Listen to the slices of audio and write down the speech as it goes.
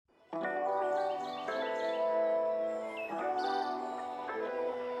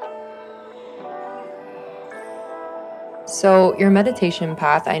So, your meditation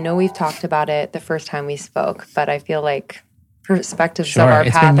path, I know we've talked about it the first time we spoke, but I feel like perspectives of our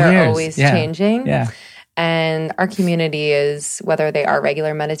path are always changing. Yeah. And our community is, whether they are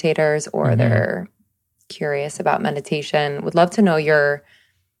regular meditators or they're curious about meditation, would love to know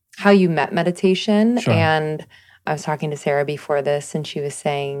how you met meditation. Sure. And I was talking to Sarah before this, and she was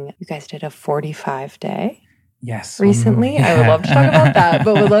saying you guys did a 45-day recently. Yeah. I would love to talk about that,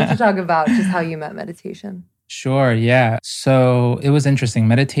 but would love to talk about just how you met meditation. Sure, yeah. So it was interesting.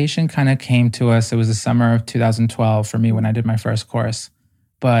 Meditation kind of came to us. It was the summer of 2012 for me when I did my first course.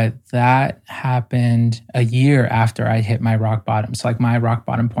 But that happened a year after I hit my rock bottom. So like my rock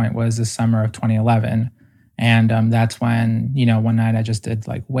bottom point was the summer of 2011. And that's when, one night I just did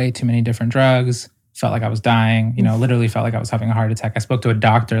like way too many different drugs, felt like I was dying, literally felt like I was having a heart attack. I spoke to a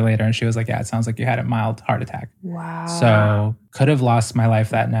doctor later and she was like, yeah, it sounds like you had a mild heart attack. Wow. So could have lost my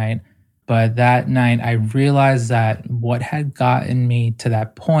life that night. But that night, I realized that what had gotten me to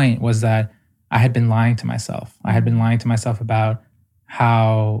that point was that I had been lying to myself. I had been lying to myself about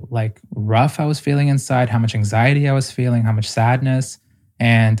how rough I was feeling inside, how much anxiety I was feeling, how much sadness.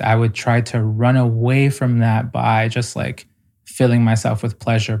 And I would try to run away from that by just filling myself with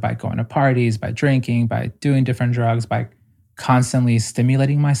pleasure by going to parties, by drinking, by doing different drugs, by constantly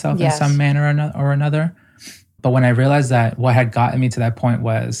stimulating myself in some manner or another. But when I realized that what had gotten me to that point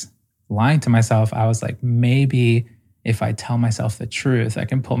was lying to myself, I was like, maybe if I tell myself the truth, I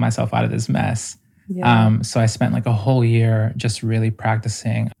can pull myself out of this mess. Yeah. So I spent a whole year just really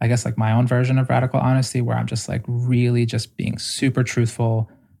practicing, I guess my own version of radical honesty, where I'm just really just being super truthful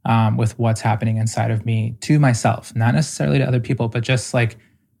with what's happening inside of me to myself, not necessarily to other people, but just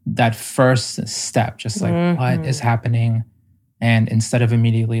that first step, just what is happening. And instead of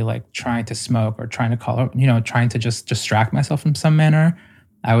immediately trying to smoke or trying to trying to just distract myself in some manner,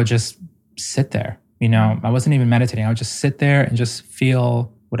 I would just sit there. I wasn't even meditating. I would just sit there and just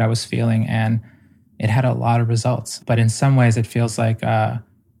feel what I was feeling. And it had a lot of results. But in some ways, it feels like a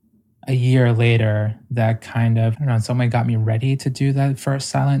year later, that kind of, in some way got me ready to do that first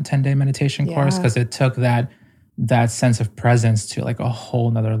silent 10-day meditation course, because it took that sense of presence to a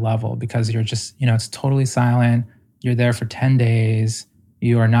whole nother level, because you're just, it's totally silent. You're there for 10 days.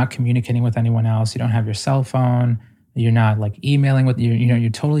 You are not communicating with anyone else. You don't have your cell phone. You're not emailing with you. You're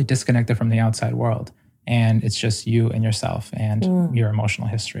totally disconnected from the outside world, and it's just you and yourself and your emotional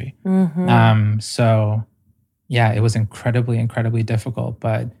history. So, yeah, it was incredibly, incredibly difficult.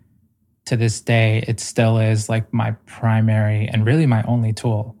 But to this day, it still is my primary and really my only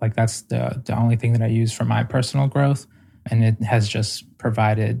tool. That's the only thing that I use for my personal growth, and it has just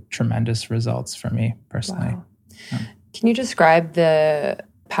provided tremendous results for me personally. Wow. Can you describe the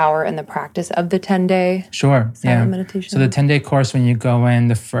power and the practice of the 10-day silent meditation? So the 10-day course, when you go in,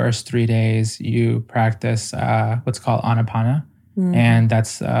 the first 3 days, you practice what's called Anapana. And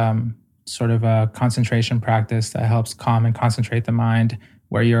that's sort of a concentration practice that helps calm and concentrate the mind,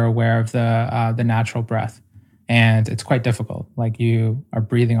 where you're aware of the natural breath. And it's quite difficult. You are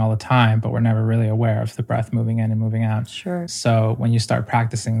breathing all the time, but we're never really aware of the breath moving in and moving out. Sure. So when you start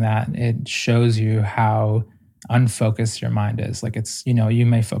practicing that, it shows you how unfocused your mind is. It's, you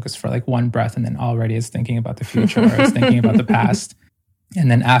may focus for one breath and then already it's thinking about the future or it's thinking about the past. And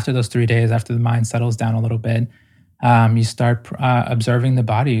then after those 3 days, after the mind settles down a little bit, you start observing the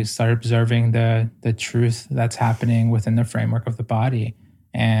body. You start observing the truth that's happening within the framework of the body.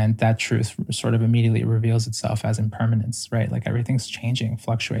 And that truth sort of immediately reveals itself as impermanence, right? Everything's changing,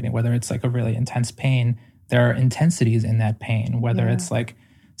 fluctuating, whether it's a really intense pain, there are intensities in that pain, whether it's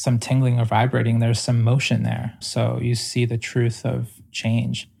some tingling or vibrating, there's some motion there. So you see the truth of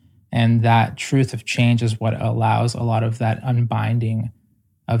change. And that truth of change is what allows a lot of that unbinding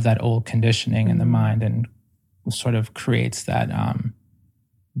of that old conditioning in the mind, and sort of creates that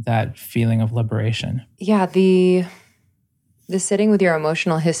that feeling of liberation. Yeah, the sitting with your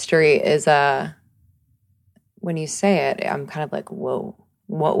emotional history is when you say it, I'm kind of whoa,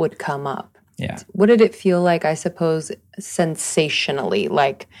 what would come up? Yeah. What did it feel like, I suppose, sensationally?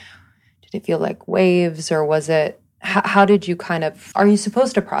 Did it feel like waves, or was it, how did you are you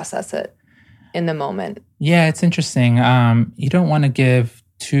supposed to process it in the moment? Yeah, it's interesting. You don't want to give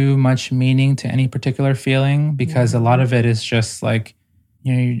too much meaning to any particular feeling, because a lot of it is just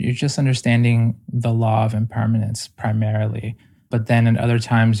you're just understanding the law of impermanence primarily. But then at other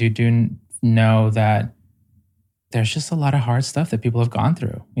times you do know that there's just a lot of hard stuff that people have gone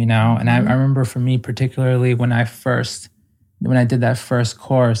through, And I remember for me, particularly when I did that first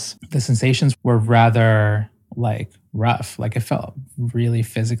course, the sensations were rather rough. It felt really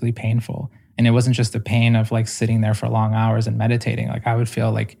physically painful. And it wasn't just the pain of sitting there for long hours and meditating. I would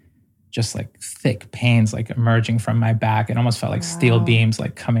feel just like thick pains like emerging from my back. It almost felt like steel beams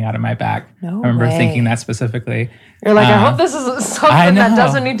like coming out of my back. No I remember way. thinking that specifically. You're like, I hope this is something that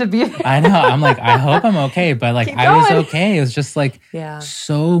doesn't need to be there. I know. I'm like, I hope I'm okay. But like, I was okay. It was just like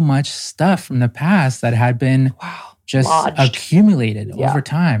so much stuff from the past that had been just lodged. Accumulated over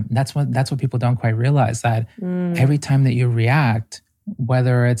time. That's what people don't quite realize, that every time that you react,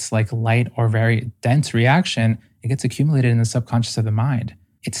 whether it's like light or very dense reaction, it gets accumulated in the subconscious of the mind.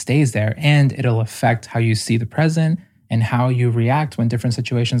 It stays there, and it'll affect how you see the present and how you react when different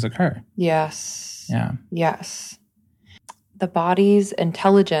situations occur. Yes. Yeah. Yes. The body's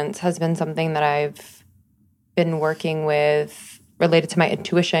intelligence has been something that I've been working with related to my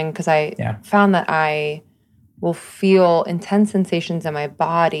intuition, because I found that I will feel intense sensations in my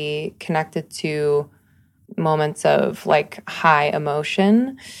body connected to moments of like high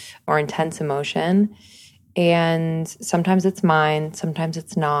emotion or intense emotion. And sometimes it's mine, sometimes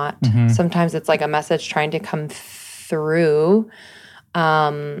it's not. Sometimes it's like a message trying to come through.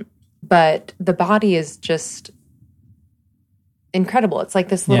 But the body is just incredible. It's like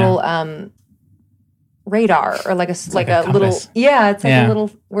this little radar, or like a little, it's like a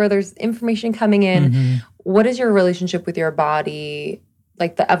little, where there's information coming in. What is your relationship with your body,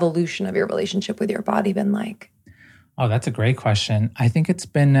 like the evolution of your relationship with your body been like? Oh, that's a great question. I think it's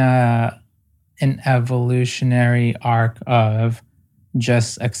been an evolutionary arc of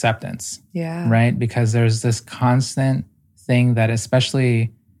just acceptance. Yeah. Right? Because there's this constant thing that,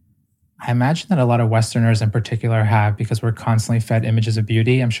 especially, I imagine that a lot of Westerners in particular have, because we're constantly fed images of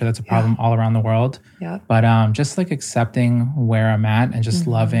beauty. I'm sure that's a problem all around the world. Yeah. But just like accepting where I'm at and just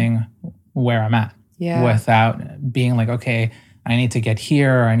loving where I'm at without being like, okay, I need to get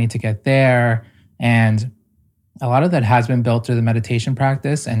here or I need to get there. And a lot of that has been built through the meditation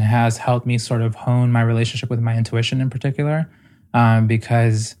practice and has helped me sort of hone my relationship with my intuition in particular.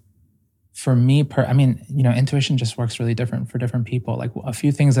 Because for me, intuition just works really different for different people. Like, a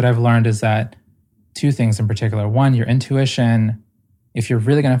few things that I've learned is that, two things in particular. One, your intuition, if you're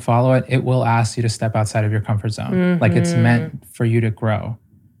really going to follow it, it will ask you to step outside of your comfort zone. Like, it's meant for you to grow.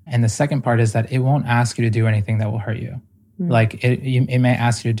 And the second part is that it won't ask you to do anything that will hurt you. Like, it may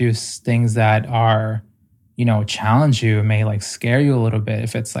ask you to do things that are, challenge you. It may like scare you a little bit.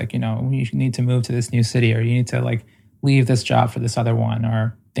 If it's like, you need to move to this new city, or you need to like leave this job for this other one,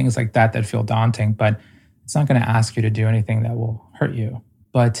 or things like that feel daunting. But it's not going to ask you to do anything that will hurt you.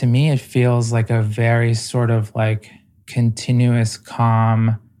 But to me, it feels like a very sort of like continuous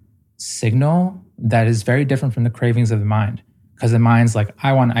calm signal that is very different from the cravings of the mind. Because the mind's like,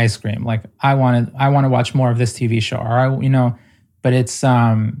 I want ice cream. Like, I want to watch more of this TV show, or but it's,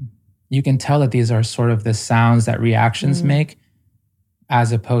 you can tell that these are sort of the sounds that reactions make,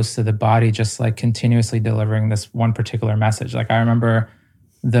 as opposed to the body just like continuously delivering this one particular message. Like, I remember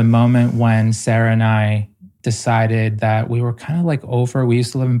the moment when Sarah and I decided that we were kind of like we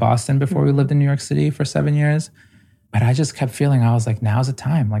used to live in Boston before we lived in New York City for 7 years. But I just kept feeling, I was like, now's the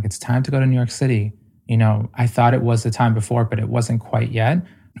time. Like, it's time to go to New York City. I thought it was the time before, but it wasn't quite yet.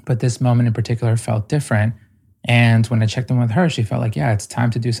 But this moment in particular felt different. And when I checked in with her, she felt like, it's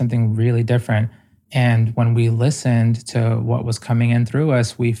time to do something really different. And when we listened to what was coming in through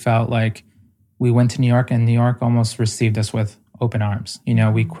us, we felt like we went to New York, and New York almost received us with open arms.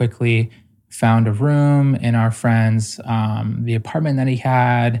 We quickly found a room in our friend's, the apartment that he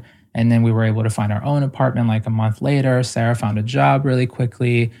had. And then we were able to find our own apartment like a month later. Sarah found a job really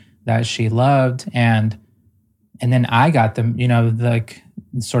quickly that she loved. And then I got like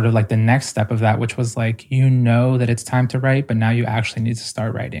sort of like the next step of that, which was like, that it's time to write, but now you actually need to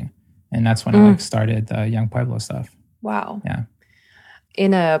start writing. And that's when I like started the Young Pueblo stuff. Wow. Yeah.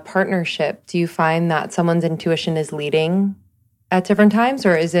 In a partnership, do you find that someone's intuition is leading at different times,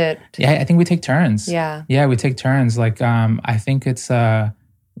 or is it? Yeah, I think we take turns. Yeah. Yeah, we take turns. Like, I think it's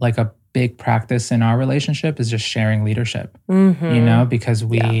like a big practice in our relationship is just sharing leadership, because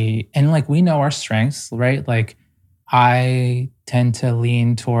we know our strengths, right? Like, I tend to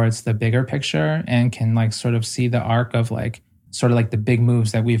lean towards the bigger picture and can like sort of see the arc of like sort of like the big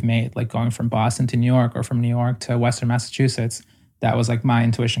moves that we've made, like going from Boston to New York, or from New York to Western Massachusetts. That was like my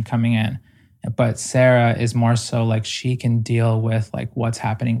intuition coming in. But Sarah is more so like, she can deal with like what's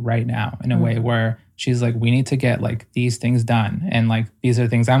happening right now in a way where she's like, we need to get like these things done. And like, these are the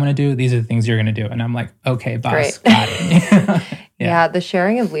things I'm going to do. These are the things you're going to do. And I'm like, okay, boss, got it. Yeah, the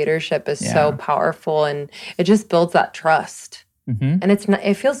sharing of leadership is so powerful, and it just builds that trust. And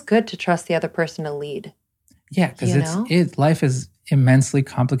it feels good to trust the other person to lead. Yeah, because life is immensely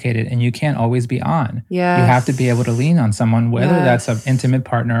complicated, and you can't always be on. Yes. You have to be able to lean on someone, whether that's an intimate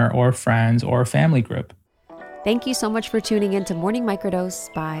partner or friends or a family group. Thank you so much for tuning in to Morning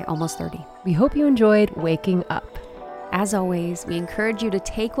Microdose by Almost 30. We hope you enjoyed waking up. As always, we encourage you to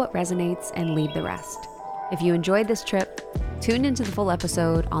take what resonates and leave the rest. If you enjoyed this trip, tune into the full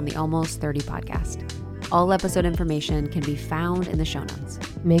episode on the Almost 30 podcast. All episode information can be found in the show notes.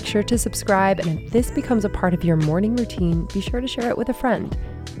 Make sure to subscribe, and if this becomes a part of your morning routine, be sure to share it with a friend.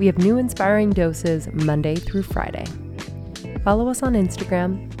 We have new inspiring doses Monday through Friday. Follow us on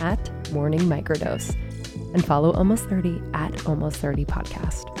Instagram at Morning Microdose, and follow Almost 30 at Almost 30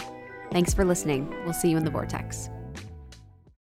 Podcast. Thanks for listening. We'll see you in the vortex.